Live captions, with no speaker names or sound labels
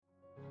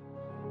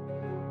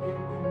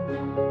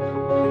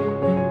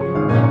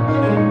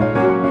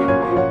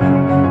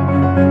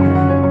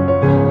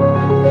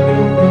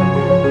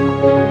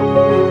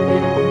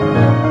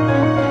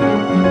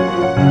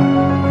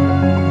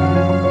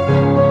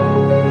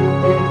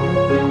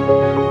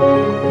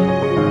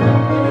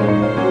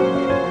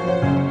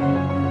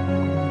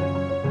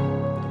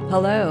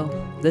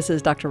This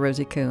is Dr.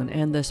 Rosie Kuhn,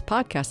 and this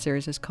podcast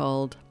series is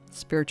called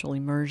Spiritual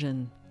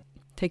Immersion,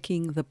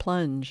 Taking the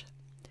Plunge.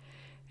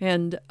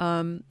 And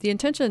the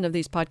intention of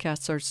these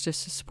podcasts is to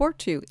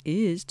support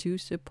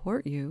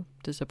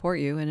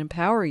you and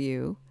empower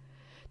you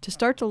to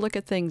start to look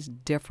at things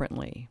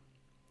differently.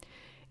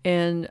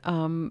 And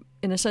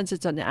in a sense,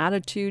 it's an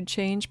attitude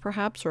change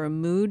perhaps, or a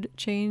mood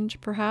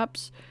change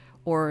perhaps,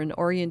 or an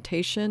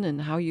orientation in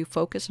how you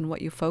focus and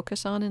what you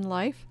focus on in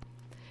life.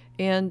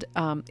 And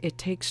it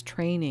takes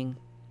training.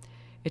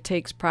 It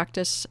takes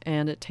practice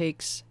and it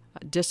takes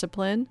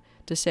discipline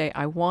to say,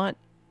 I want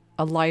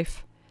a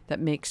life that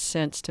makes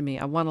sense to me.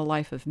 I want a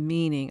life of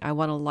meaning. I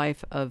want a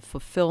life of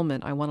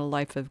fulfillment. I want a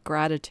life of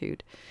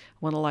gratitude. I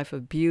want a life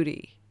of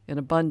beauty and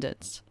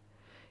abundance.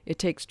 It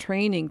takes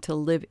training to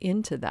live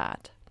into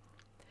that.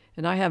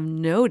 And I have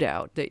no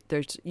doubt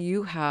that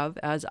you have,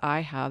 as I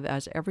have,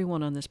 as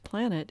everyone on this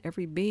planet,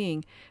 every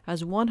being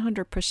has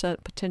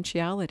 100%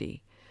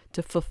 potentiality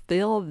to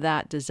fulfill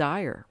that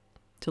desire,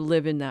 to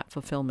live in that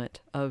fulfillment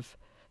of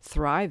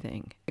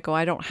thriving.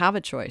 I don't have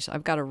a choice.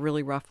 I've got a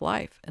really rough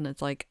life. And it's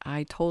like,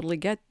 I totally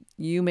get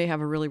you may have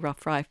a really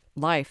rough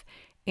life.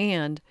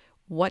 And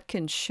what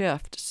can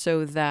shift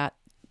so that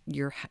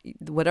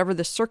whatever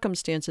the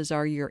circumstances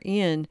are you're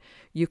in,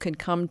 you can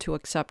come to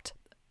accept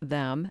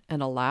them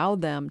and allow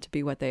them to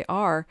be what they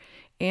are.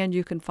 And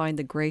you can find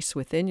the grace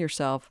within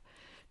yourself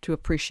to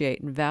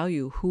appreciate and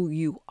value who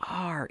you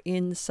are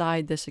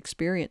inside this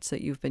experience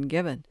that you've been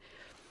given.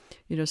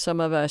 You know, some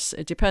of us,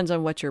 it depends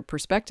on what your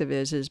perspective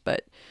is,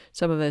 but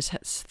some of us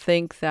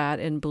think that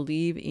and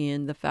believe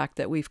in the fact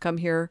that we've come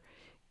here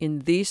in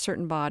these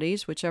certain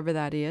bodies, whichever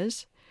that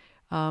is,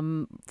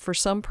 for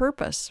some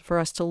purpose, for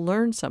us to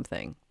learn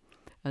something,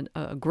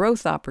 a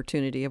growth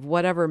opportunity of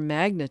whatever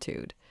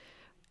magnitude.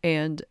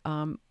 And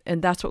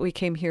that's what we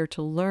came here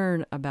to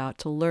learn about,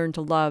 to learn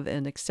to love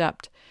and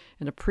accept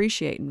and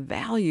appreciate and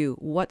value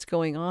what's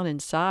going on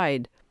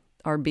inside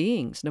our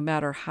beings, no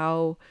matter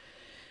how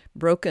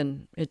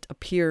broken it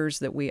appears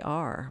that we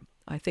are.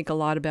 I think a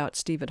lot about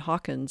Stephen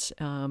Hawkins,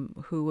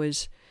 who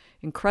was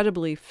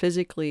incredibly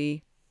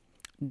physically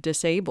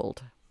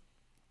disabled,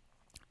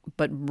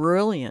 but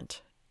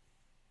brilliant.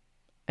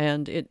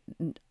 And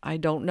I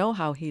don't know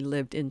how he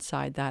lived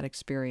inside that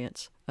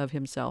experience of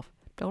himself.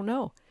 Don't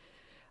know.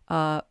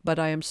 But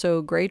I am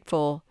so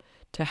grateful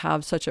to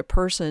have such a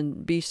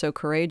person be so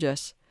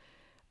courageous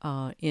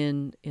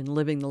in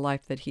living the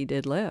life that he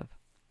did live,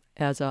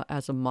 as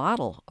a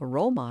model, a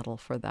role model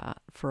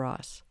for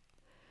us.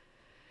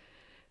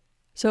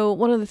 So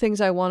one of the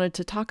things I wanted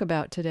to talk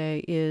about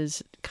today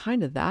is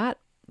kind of that,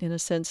 in a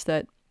sense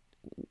that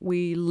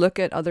we look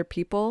at other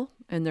people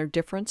and their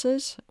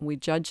differences, we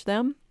judge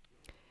them,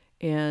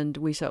 and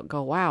we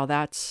go, wow,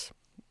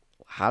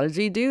 how does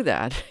he do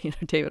that?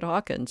 David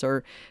Hawkins,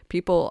 or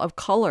people of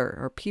color,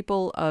 or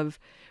people of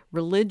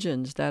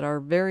religions that are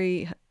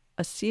very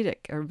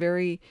ascetic, or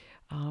very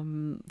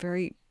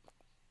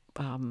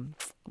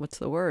what's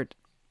the word?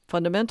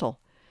 Fundamental.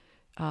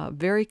 Some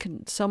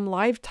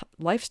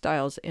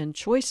lifestyles and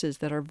choices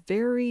that are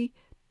very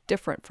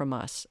different from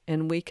us.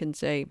 And we can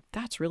say,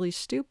 that's really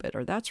stupid,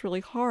 or that's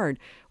really hard,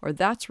 or I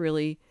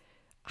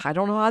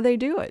don't know how they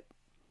do it.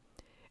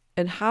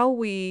 And how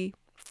we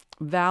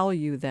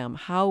value them,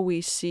 how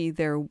we see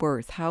their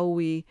worth, how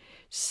we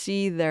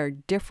see their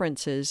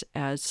differences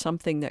as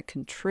something that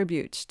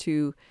contributes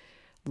to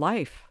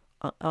life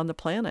on the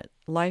planet,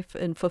 life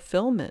and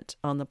fulfillment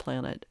on the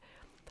planet.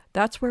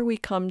 That's where we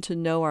come to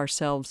know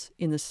ourselves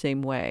in the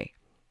same way.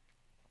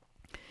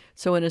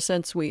 So in a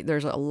sense,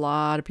 there's a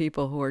lot of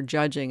people who are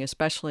judging,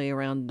 especially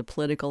around the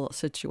political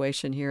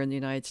situation here in the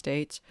United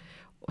States.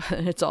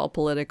 It's all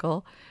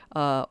political,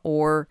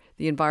 or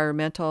the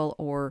environmental,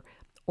 or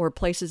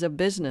places of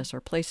business,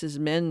 or places,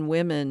 men,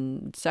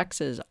 women,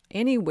 sexes,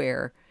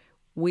 anywhere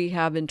we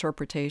have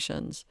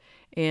interpretations.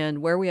 And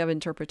where we have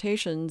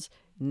interpretations,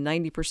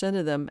 90%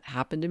 of them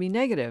happen to be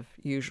negative,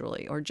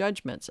 usually, or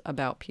judgments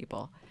about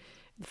people.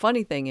 The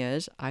funny thing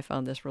is, I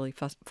found this really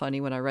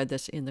funny when I read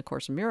this in the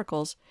Course in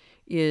Miracles,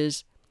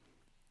 is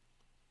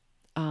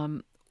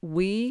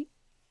we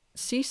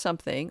see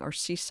something or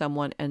see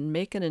someone and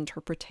make an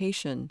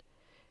interpretation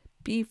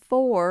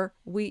before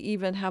we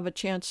even have a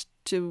chance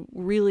to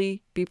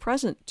really be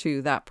present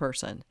to that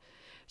person.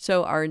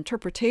 So our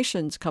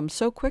interpretations come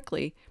so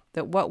quickly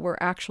that what we're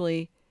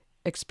actually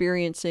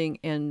experiencing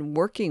and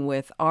working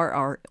with are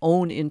our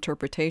own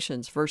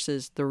interpretations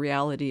versus the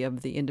reality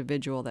of the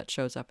individual that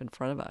shows up in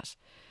front of us.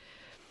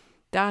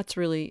 That's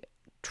really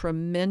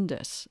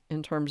tremendous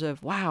in terms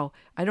of, wow,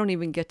 I don't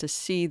even get to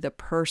see the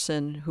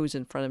person who's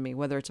in front of me,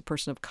 whether it's a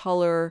person of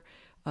color,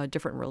 a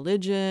different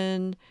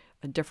religion,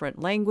 a different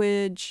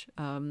language,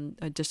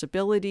 a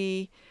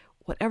disability,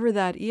 whatever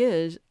that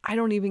is. I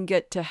don't even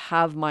get to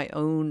have my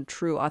own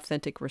true,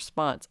 authentic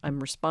response.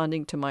 I'm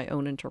responding to my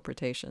own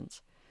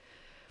interpretations.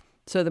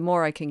 So the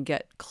more I can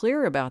get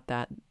clear about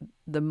that,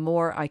 the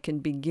more I can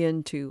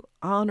begin to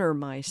honor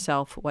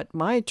myself, what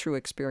my true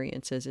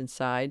experience is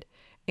inside,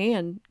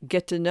 and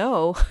get to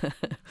know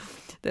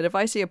that if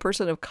I see a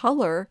person of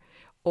color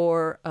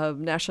or of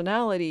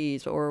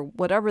nationalities or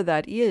whatever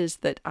that is,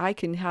 that I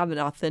can have an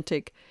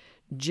authentic,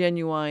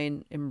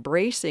 genuine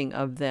embracing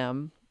of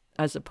them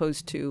as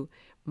opposed to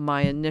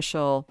my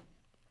initial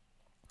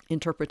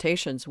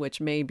interpretations,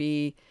 which may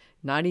be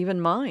not even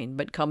mine,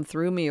 but come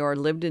through me or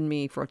lived in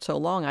me for so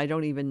long I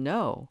don't even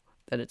know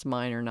that it's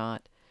mine or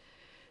not.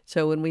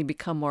 So when we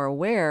become more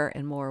aware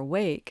and more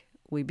awake,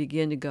 we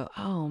begin to go,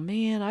 oh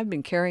man, I've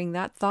been carrying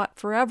that thought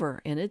forever,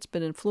 and it's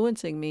been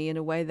influencing me in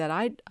a way that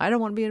I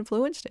don't want to be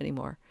influenced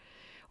anymore.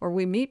 Or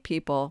we meet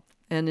people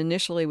and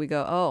initially we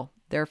go, oh,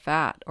 they're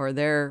fat, or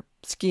they're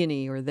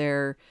skinny, or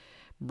they're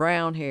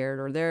brown haired,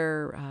 or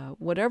they're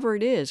whatever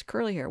it is,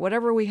 curly hair,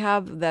 whatever we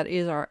have that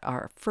is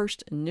our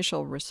first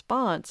initial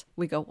response,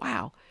 we go,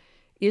 wow,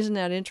 isn't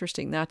that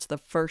interesting? That's the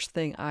first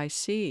thing I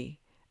see,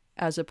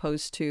 as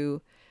opposed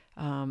to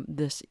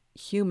this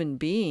human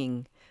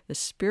being, this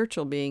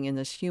spiritual being in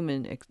this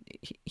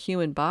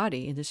human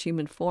body, in this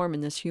human form, in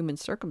this human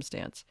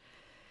circumstance.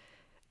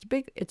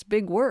 It's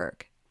big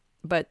work,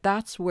 but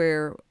that's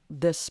where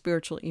this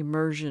spiritual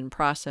immersion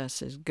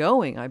process is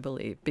going, I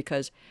believe,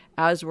 because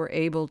as we're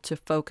able to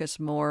focus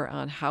more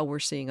on how we're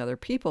seeing other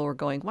people, we're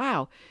going,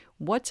 wow,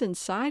 what's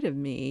inside of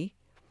me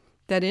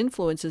that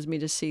influences me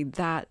to see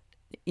that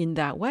in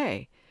that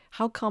way?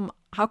 How come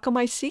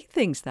I see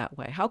things that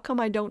way? How come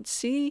I don't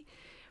see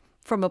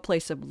from a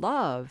place of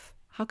love?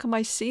 How come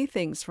I see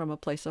things from a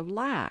place of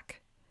lack?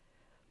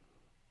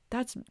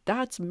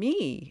 That's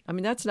me. I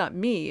mean, that's not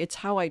me. It's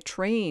how I've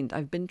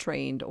been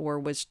trained, or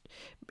was,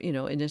 in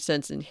a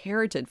sense,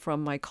 inherited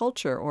from my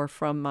culture, or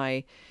from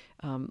my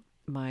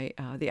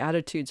the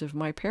attitudes of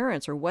my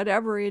parents, or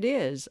whatever it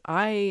is.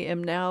 I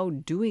am now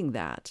doing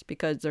that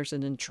because there's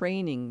an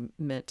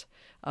entrainment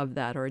of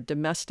that, or a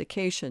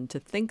domestication to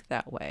think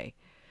that way.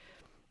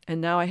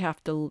 And now I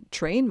have to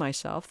train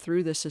myself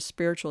through this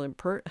spiritual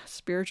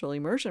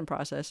immersion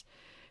process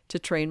to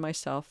train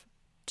myself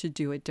to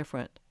do it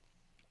different.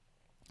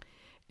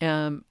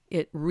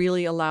 It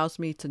really allows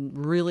me to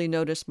really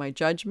notice my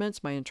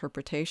judgments, my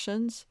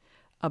interpretations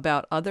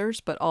about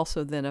others, but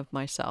also then of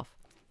myself.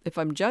 If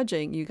I'm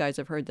judging, you guys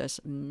have heard this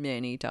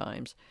many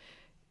times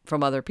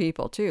from other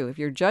people too. If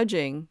you're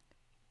judging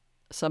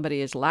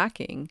somebody is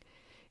lacking,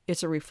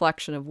 it's a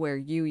reflection of where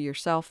you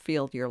yourself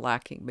feel you're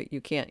lacking, but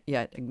you can't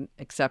yet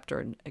accept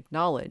or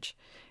acknowledge.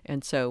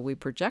 And so we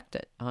project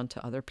it onto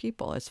other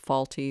people as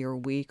faulty or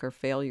weak or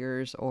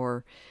failures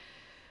or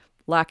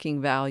lacking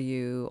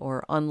value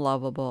or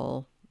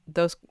unlovable.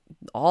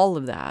 All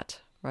of that,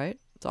 right?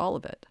 It's all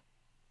of it.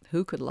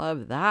 Who could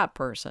love that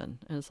person?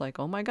 And it's like,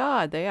 oh my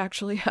God, they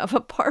actually have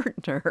a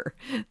partner.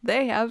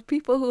 They have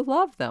people who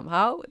love them.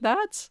 How?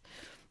 That's,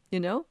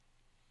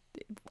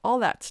 all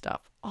that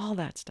stuff.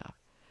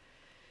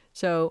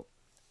 So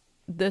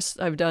this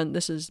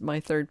is my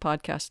third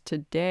podcast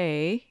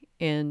today.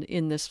 And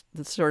in this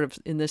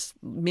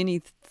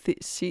mini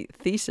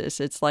thesis,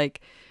 it's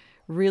like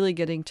really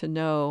getting to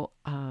know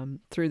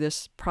through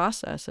this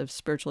process of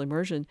spiritual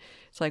immersion.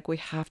 It's like we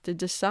have to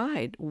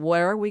decide,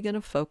 where are we going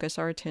to focus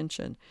our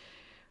attention?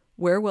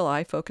 Where will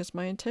I focus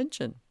my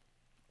intention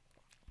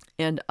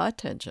and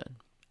attention?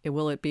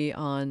 Will it be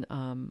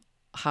on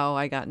how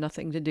I got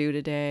nothing to do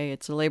today?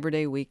 It's a Labor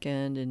Day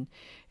weekend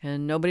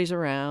and nobody's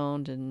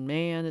around, and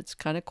man, it's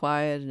kind of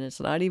quiet, and it's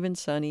not even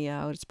sunny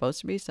out. It's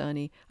supposed to be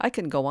sunny. I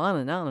can go on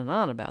and on and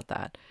on about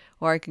that.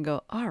 Or I can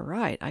go, all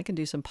right, I can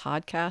do some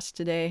podcasts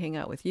today, hang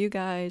out with you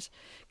guys,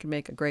 can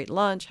make a great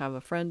lunch, have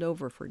a friend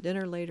over for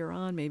dinner later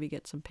on, maybe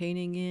get some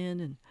painting in,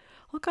 and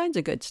all kinds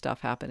of good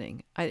stuff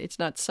happening. It's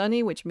not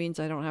sunny, which means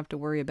I don't have to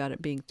worry about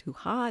it being too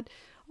hot.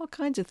 All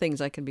kinds of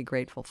things I can be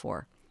grateful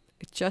for.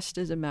 It just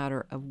is a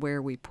matter of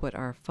where we put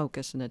our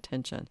focus and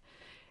attention,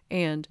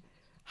 and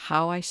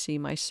how I see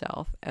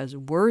myself as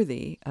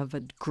worthy of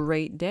a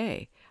great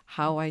day,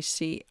 how I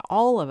see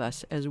all of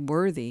us as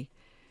worthy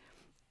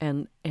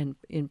and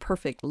in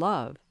perfect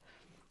love.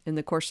 In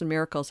the Course in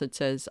Miracles, it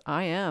says,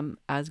 I am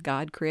as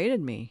God created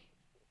me,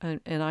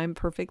 and I'm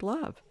perfect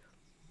love.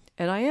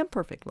 And I am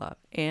perfect love.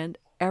 And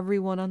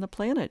everyone on the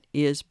planet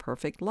is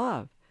perfect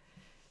love.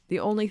 The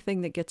only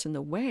thing that gets in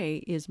the way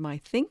is my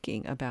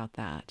thinking about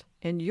that,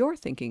 and your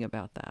thinking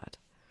about that.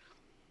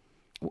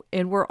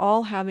 And we're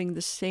all having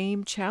the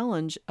same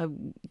challenge of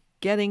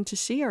getting to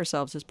see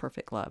ourselves as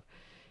perfect love.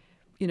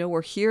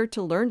 We're here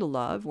to learn to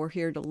love. We're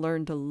here to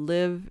learn to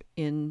live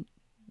in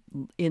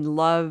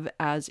love,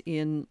 as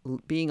in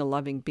being a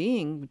loving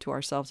being to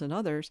ourselves and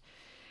others.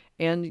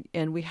 And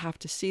we have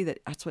to see that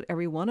that's what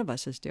every one of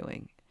us is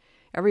doing.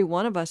 Every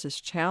one of us is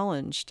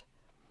challenged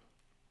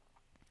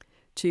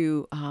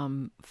to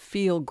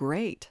feel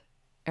great.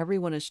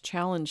 Everyone is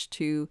challenged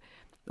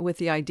with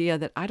the idea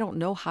that I don't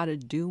know how to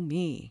do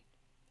me.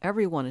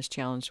 Everyone is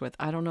challenged with,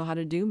 I don't know how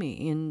to do me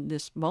in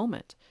this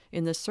moment,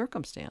 in this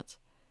circumstance.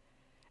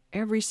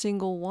 Every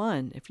single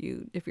one. If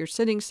you're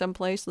sitting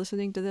someplace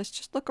listening to this,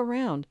 just look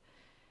around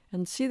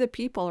and see the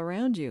people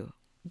around you.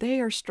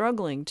 They are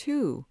struggling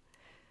too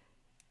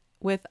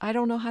with, I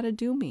don't know how to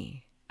do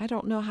me. I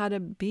don't know how to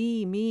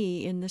be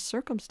me in this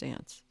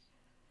circumstance.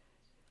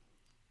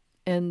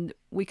 And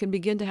we can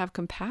begin to have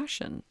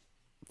compassion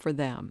for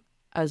them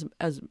as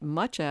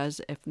much as,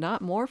 if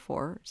not more,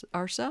 for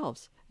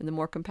ourselves. And the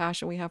more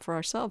compassion we have for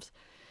ourselves,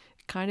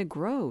 it kind of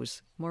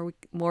grows.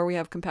 More we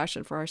have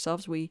compassion for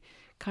ourselves,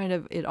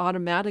 it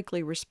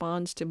automatically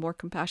responds to more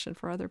compassion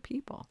for other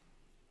people.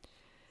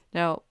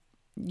 Now,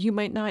 you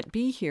might not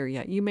be here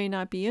yet. You may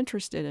not be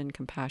interested in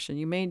compassion.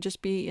 You may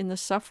just be in the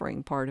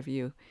suffering part of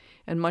you.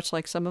 And much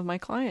like some of my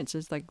clients,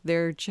 is like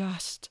they're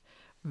just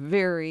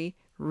very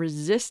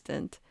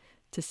resistant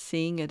to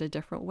seeing it a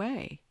different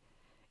way.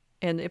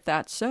 And if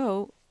that's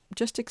so,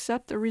 just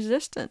accept the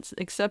resistance.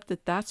 Accept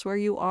that that's where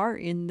you are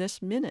in this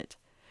minute,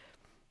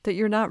 that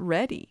you're not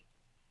ready.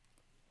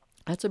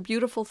 That's a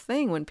beautiful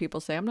thing when people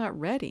say, I'm not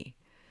ready.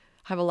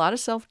 I have a lot of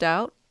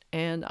self-doubt,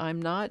 and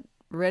I'm not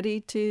ready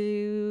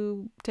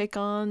to take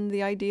on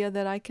the idea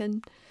that I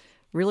can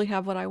really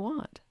have what I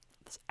want.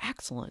 That's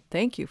excellent.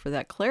 Thank you for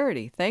that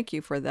clarity. Thank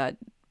you for that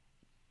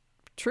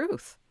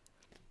truth.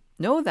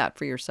 Know that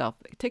for yourself.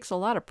 It takes a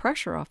lot of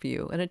pressure off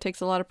you, and it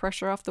takes a lot of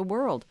pressure off the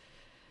world.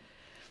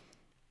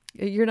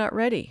 You're not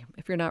ready.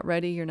 If you're not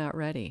ready, you're not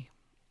ready.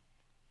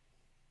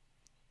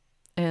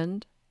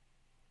 And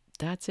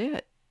that's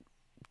it.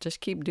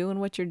 Just keep doing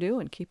what you're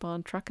doing. Keep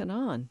on trucking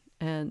on.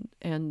 And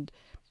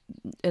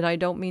I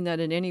don't mean that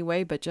in any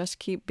way, but just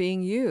keep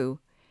being you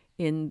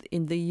in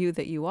the you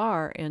that you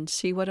are, and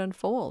see what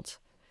unfolds.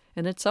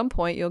 And at some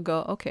point you'll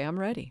go, okay, I'm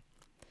ready.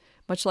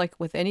 Much like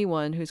with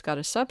anyone who's got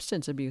a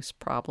substance abuse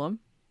problem,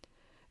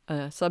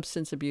 a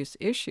substance abuse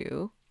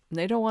issue, and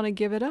they don't want to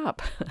give it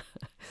up.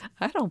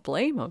 I don't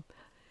blame them.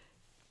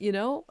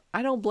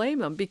 I don't blame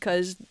them,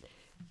 because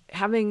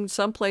having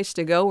some place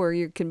to go where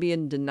you can be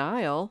in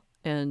denial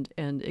and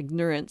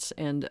ignorance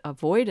and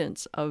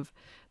avoidance of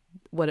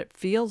what it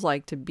feels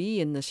like to be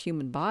in this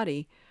human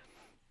body,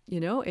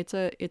 it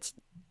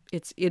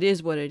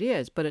is what it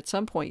is. But at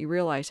some point you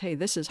realize, hey,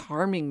 this is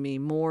harming me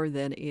more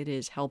than it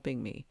is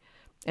helping me.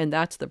 And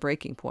that's the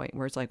breaking point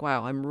where it's like,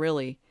 wow, I'm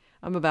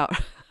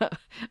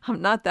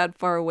not that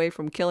far away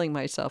from killing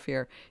myself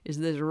here. Is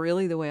this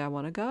really the way I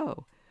want to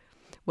go?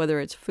 Whether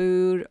it's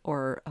food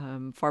or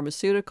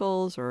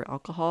pharmaceuticals or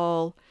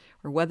alcohol,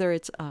 or whether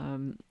it's a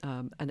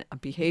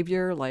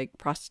behavior like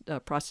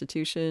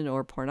prostitution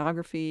or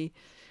pornography,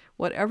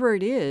 whatever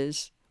it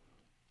is,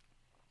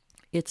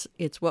 it's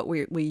what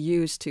we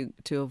use to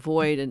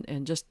avoid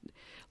and just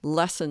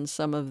lessen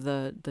some of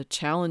the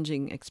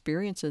challenging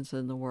experiences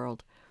in the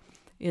world.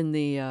 In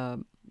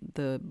the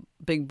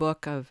big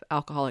book of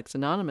Alcoholics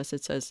Anonymous,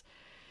 it says,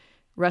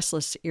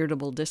 restless,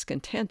 irritable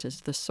discontent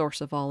is the source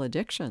of all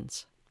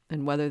addictions.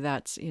 And whether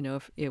that's,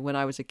 when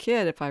I was a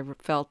kid, if I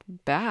felt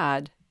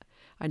bad,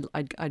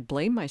 I'd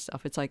blame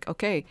myself. It's like,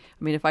 okay,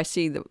 if I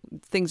see that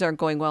things aren't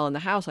going well in the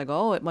house, I go,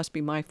 oh, it must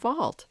be my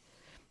fault.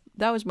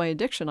 That was my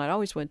addiction. I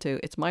always went to,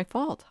 it's my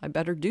fault. I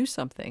better do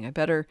something. I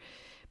better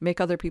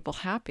make other people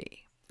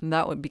happy. And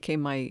that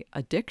became my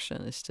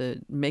addiction, is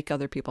to make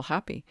other people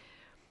happy.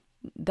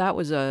 That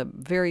was a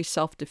very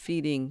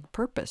self-defeating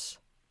purpose.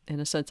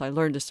 In a sense, I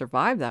learned to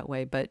survive that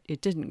way, but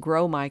it didn't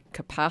grow my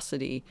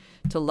capacity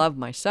to love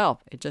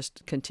myself. It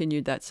just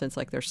continued that sense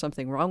like there's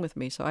something wrong with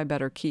me, so I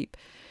better keep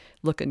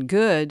looking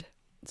good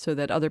so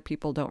that other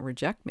people don't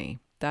reject me.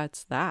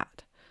 That's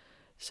that.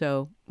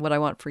 So what I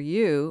want for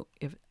you,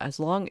 it's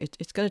going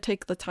to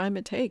take the time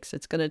it takes.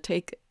 It's going to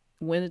take,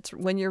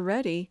 when you're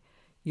ready,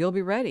 you'll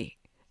be ready.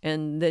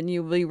 And then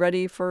you'll be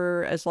ready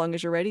for as long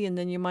as you're ready, and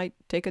then you might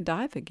take a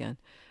dive again.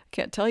 I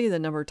can't tell you the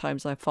number of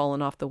times I've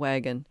fallen off the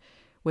wagon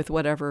with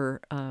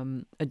whatever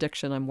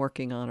addiction I'm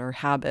working on, or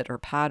habit or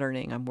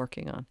patterning I'm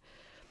working on.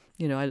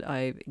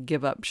 I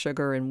give up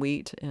sugar and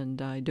wheat,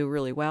 and I do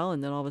really well.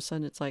 And then all of a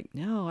sudden it's like,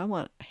 no, I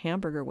want a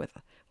hamburger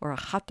or a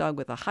hot dog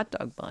with a hot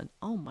dog bun.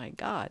 Oh my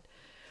God.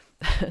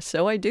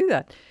 So I do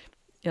that.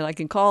 And I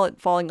can call it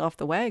falling off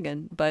the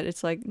wagon, but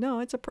it's like, no,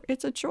 it's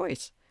a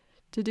choice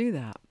to do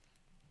that.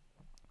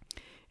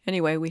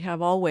 Anyway, we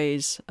have all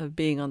ways of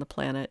being on the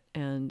planet,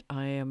 and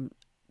I am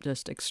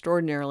just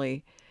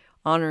extraordinarily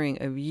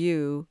honoring of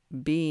you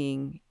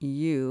being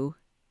you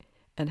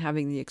and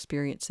having the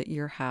experience that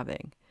you're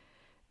having.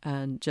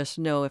 And just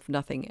know, if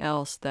nothing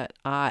else, that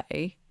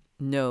I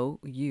know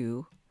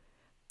you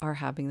are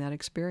having that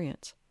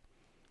experience.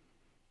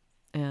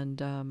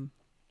 And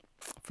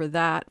for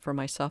that, for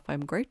myself,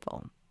 I'm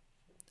grateful.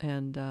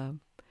 And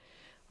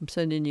I'm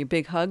sending you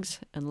big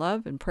hugs and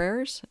love and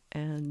prayers,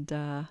 and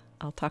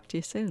I'll talk to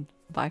you soon.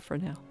 Bye for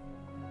now.